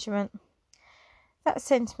mismanagement. That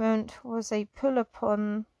sentiment was a pull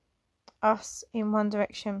upon us in one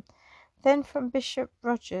direction. Then from Bishop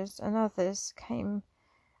Rogers and others came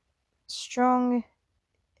strong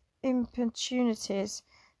importunities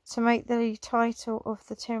to make the title of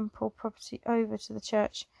the temple property over to the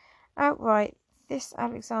church. Outright, this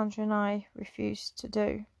Alexander and I refused to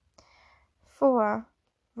do. For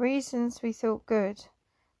reasons we thought good,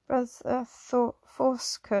 Brother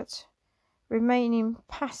Foscott remaining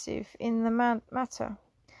passive in the matter.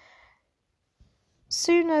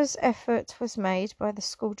 Soon as effort was made by the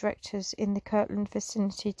school directors in the Kirtland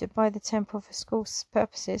vicinity to buy the temple for school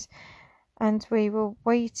purposes, and we were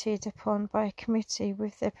waited upon by a committee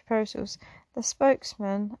with their proposals, the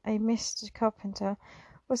spokesman, a Mr. Carpenter,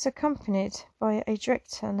 was accompanied by a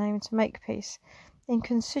director named Makepeace. In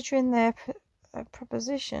considering their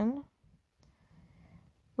proposition,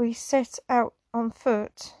 we set out on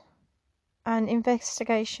foot an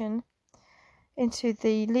investigation into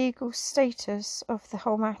the legal status of the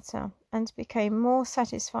whole matter, and became more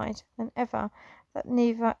satisfied than ever that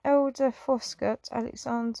neither Elder Foscott,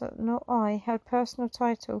 Alexander, nor I had personal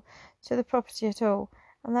title to the property at all,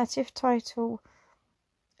 and that if title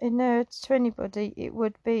inured to anybody, it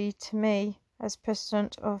would be to me as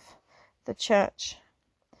president of the church,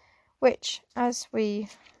 which, as we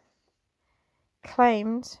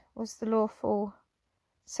claimed, was the lawful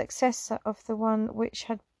successor of the one which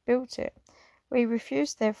had built it. We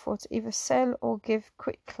refused, therefore, to either sell or give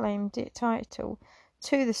quitclaim title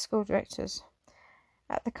to the school directors.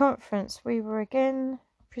 At the conference, we were again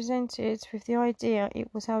presented with the idea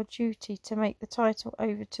it was our duty to make the title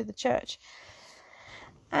over to the church,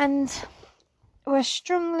 and were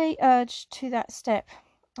strongly urged to that step.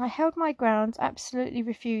 I held my ground, absolutely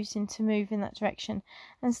refusing to move in that direction,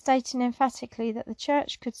 and stating emphatically that the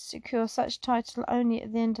church could secure such title only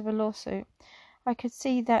at the end of a lawsuit. I could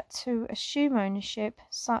see that to assume ownership,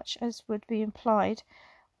 such as would be implied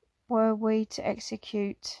were we to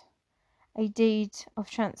execute a deed of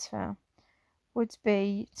transfer, would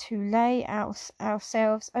be to lay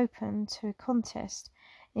ourselves open to a contest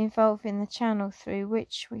involving the channel through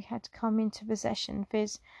which we had come into possession,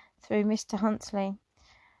 viz., through Mr. Huntly.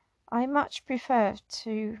 I much prefer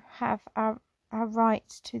to have our right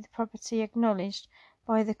to the property acknowledged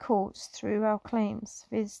by the courts through our claims,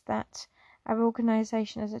 viz., that our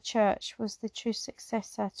organisation as a church was the true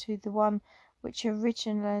successor to the one which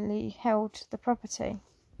originally held the property.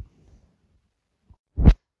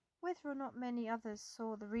 Whether or not many others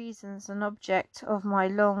saw the reasons and object of my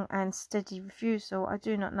long and steady refusal, I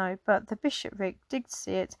do not know, but the bishopric did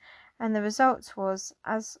see it, and the result was,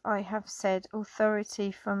 as I have said,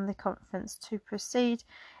 authority from the conference to proceed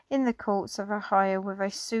in the courts of Ohio with a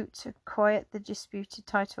suit to quiet the disputed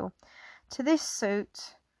title. To this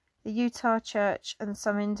suit, the Utah Church and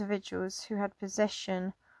some individuals who had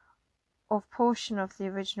possession of portion of the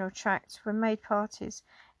original tract were made parties.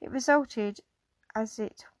 It resulted, as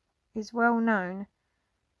it is well known,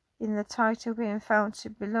 in the title being found to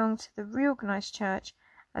belong to the reorganized church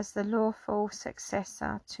as the lawful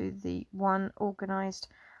successor to the one organized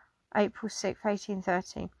April 6,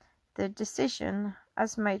 1830. The decision,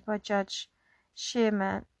 as made by Judge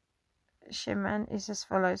Shearman, is as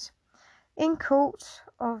follows. In Court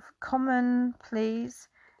of Common Pleas,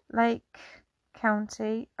 Lake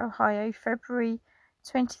County, Ohio, February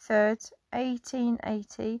 23rd,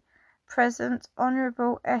 1880, Present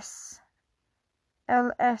Honorable L.S.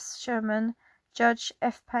 Sherman, Judge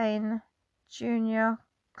F. Payne, Jr.,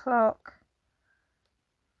 Clerk,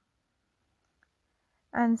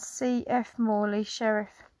 and C.F. Morley,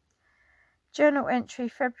 Sheriff. Journal entry,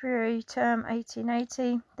 February term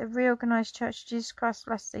 1880. The Reorganized Church of Jesus Christ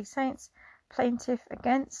of Latter-day Saints. Plaintiff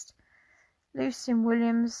against Lucien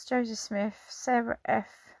Williams, Joseph Smith, Sarah F.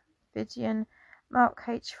 Vidian, Mark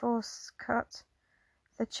H. Forscutt.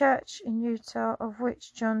 The church in Utah, of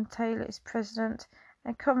which John Taylor is president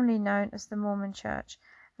and commonly known as the Mormon Church,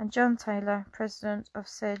 and John Taylor, president of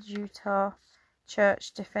said Utah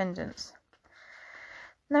Church defendants.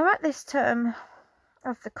 Now at this term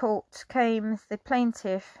of the court came the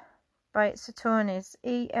plaintiff by its attorneys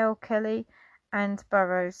E. L. Kelly and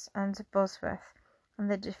Burroughs and Bosworth, and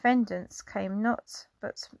the defendants came not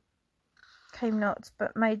but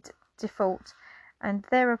made default, and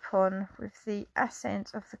thereupon, with the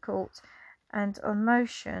assent of the court, and on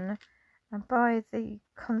motion, and by the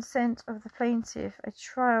consent of the plaintiff, a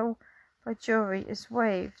trial by jury is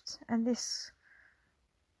waived, and this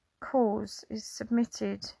cause is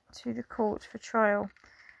submitted to the court for trial.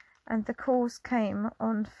 And the cause came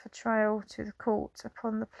on for trial to the court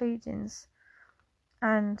upon the pleadings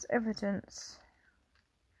and evidence,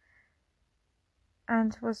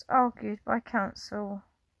 and was argued by counsel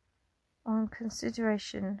on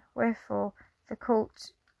consideration, wherefore the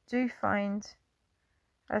court do find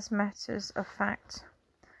as matters of fact.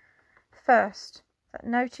 First, that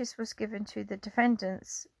notice was given to the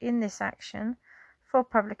defendants in this action for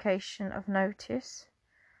publication of notice,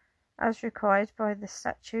 as required by the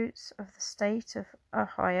statutes of the state of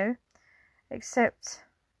Ohio, except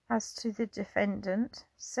as to the defendant,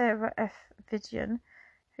 Sarah F. Vidian,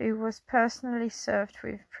 who was personally served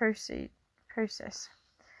with process.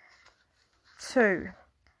 2.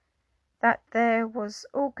 That there was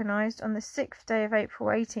organized on the 6th day of April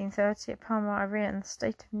 1830 at Palmyra in the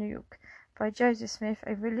state of New York by Joseph Smith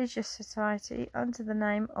a religious society under the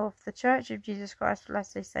name of the Church of Jesus Christ of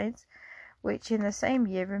Latter-day Saints, which in the same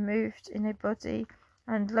year removed in a body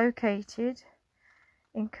and located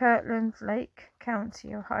in Kirtland Lake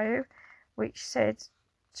County, Ohio, which said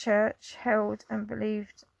church held and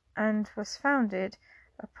believed and was founded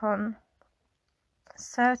upon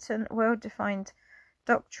certain well-defined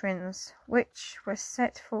doctrines which were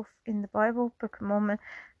set forth in the Bible, Book of Mormon,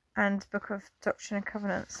 and Book of Doctrine and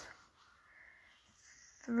Covenants.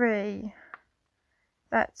 3.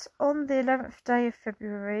 That on the 11th day of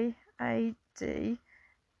February, A.D.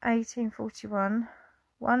 1841,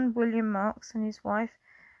 one William Marks and his wife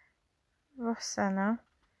Rosanna,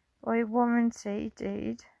 by warranty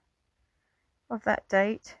deed of that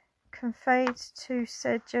date, conveyed to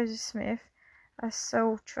said Joseph Smith as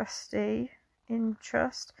sole trustee in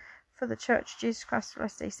trust for the Church of Jesus Christ of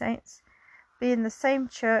Latter-day Saints, being the same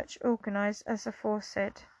church organized as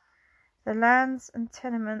aforesaid, the lands and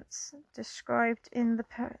tenements described in the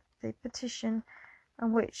petition,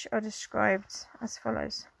 and which are described as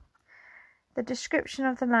follows. The description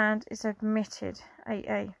of the land is omitted,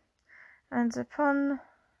 A.A. And upon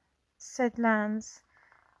said lands,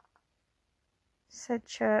 said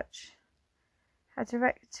church had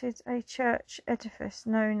erected a church edifice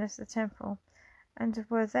known as the Temple, and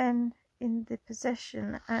were then in the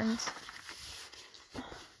possession and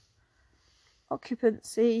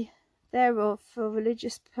occupancy thereof for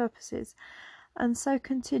religious purposes, and so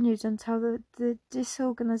continued until the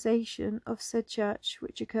disorganization of said church,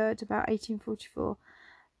 which occurred about 1844,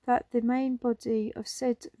 that the main body of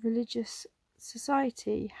said religious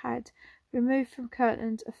society had removed from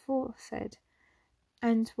Kirtland aforesaid,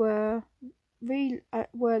 and were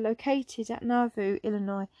were located at Nauvoo,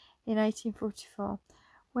 Illinois in 1844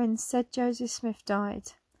 when said Joseph Smith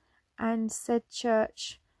died, and said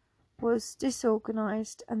church was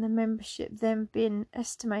disorganized, and the membership then been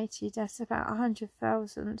estimated at about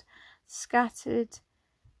 100,000, scattered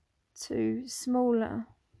to smaller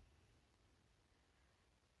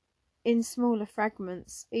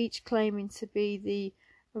fragments, each claiming to be the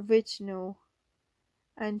original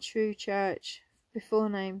and true church before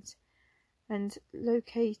named, and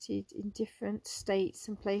located in different states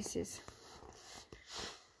and places.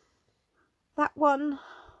 That one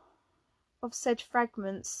of said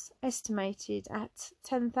fragments, estimated at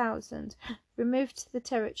 10,000, removed to the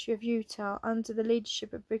territory of Utah under the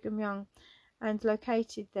leadership of Brigham Young, and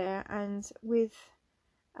located there, and with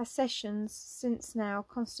accessions since now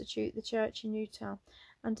constitute the church in Utah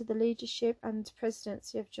under the leadership and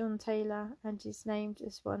presidency of John Taylor, and is named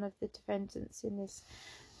as one of the defendants in this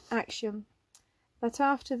action. That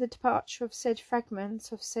after the departure of said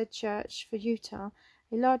fragments of said church for Utah,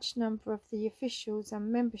 a large number of the officials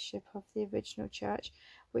and membership of the original church,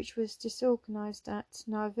 which was disorganized at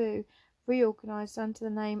Nauvoo, reorganized under the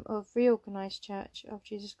name of Reorganized Church of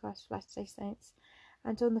Jesus Christ of Latter-day Saints,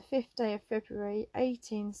 and on the 5th day of February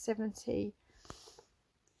 1873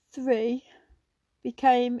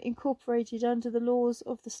 became incorporated under the laws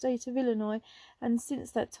of the state of Illinois, and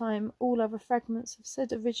since that time all other fragments of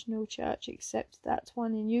said original church, except that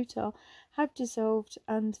one in Utah, have dissolved,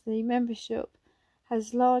 and the membership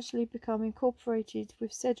has largely become incorporated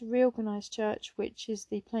with said reorganized church, which is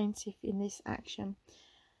the plaintiff in this action.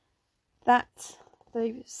 That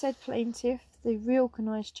the said plaintiff, the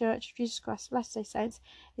Reorganized Church of Jesus Christ of Latter-day Saints,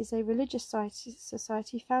 is a religious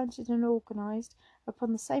society founded and organized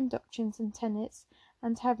upon the same doctrines and tenets,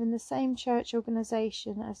 and having the same church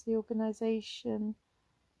organization as the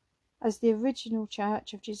original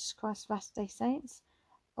Church of Jesus Christ of Latter-day Saints,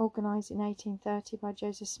 organized in 1830 by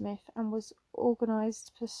Joseph Smith, and was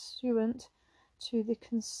organized pursuant to the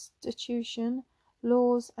Constitution,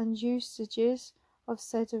 laws and usages of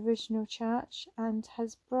said original church, and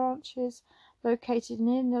has branches located in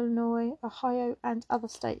Illinois, Ohio, and other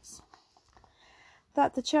states.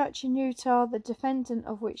 That the church in Utah, the defendant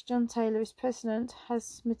of which John Taylor is president,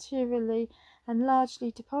 has materially and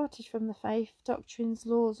largely departed from the faith, doctrines,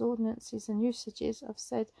 laws, ordinances, and usages of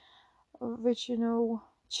said original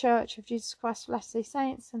Church of Jesus Christ of Latter-day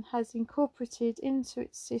Saints, and has incorporated into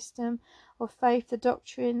its system of faith the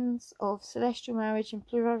doctrines of celestial marriage and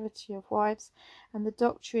plurality of wives, and the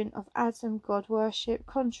doctrine of Adam God worship,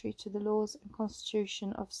 contrary to the laws and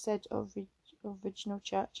constitution of said original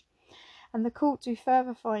church. And the court do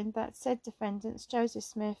further find that said defendants Joseph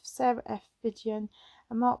Smith, Sarah F. Vidian,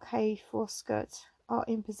 and Mark Hay Forscott are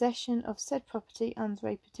in possession of said property under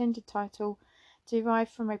a pretended title,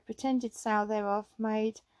 derived from a pretended sale thereof,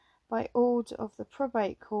 made by order of the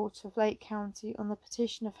probate court of Lake County on the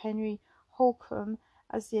petition of Henry Holcomb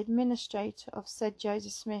as the administrator of said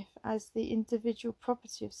Joseph Smith, as the individual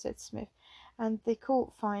property of said Smith, and the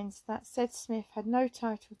court finds that said Smith had no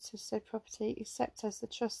title to said property except as the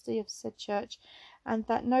trustee of said church, and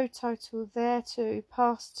that no title thereto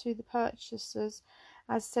passed to the purchasers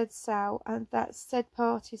as said sale, and that said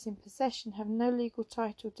parties in possession have no legal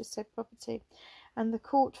title to said property. And the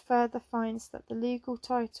court further finds that the legal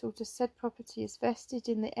title to said property is vested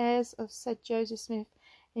in the heirs of said Joseph Smith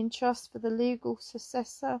in trust for the legal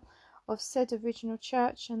successor of said original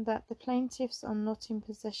church, and that the plaintiffs are not in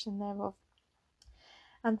possession thereof.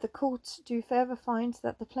 And the court do further find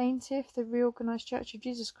that the plaintiff, the Reorganized Church of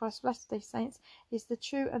Jesus Christ of Latter-day Saints, is the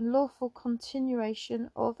true and lawful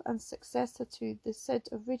continuation of and successor to the said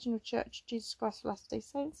original Church of Jesus Christ of Latter-day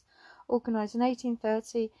Saints, organized in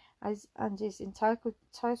 1830, and is entitled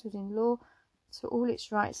in law to all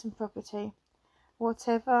its rights and property.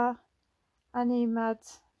 Whatever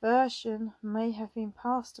animadversion may have been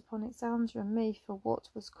passed upon Alexander and me for what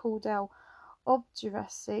was called our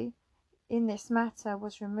obduracy in this matter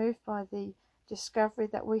was removed by the discovery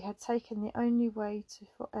that we had taken the only way to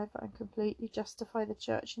forever and completely justify the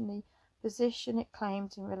church in the position it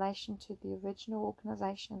claimed in relation to the original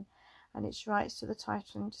organisation and its rights to the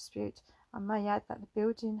title in dispute. I may add that the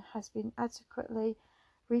building has been adequately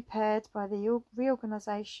repaired by the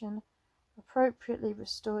reorganisation, appropriately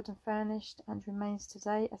restored and furnished, and remains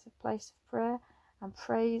today as a place of prayer and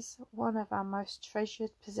praise, one of our most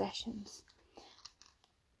treasured possessions.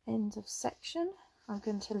 End of section. I'm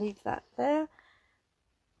going to leave that there.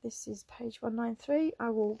 This is page 193. I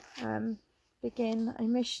will begin a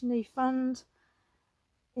missionary fund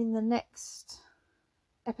in the next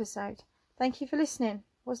episode. Thank you for listening.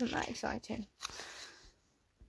 Wasn't that exciting?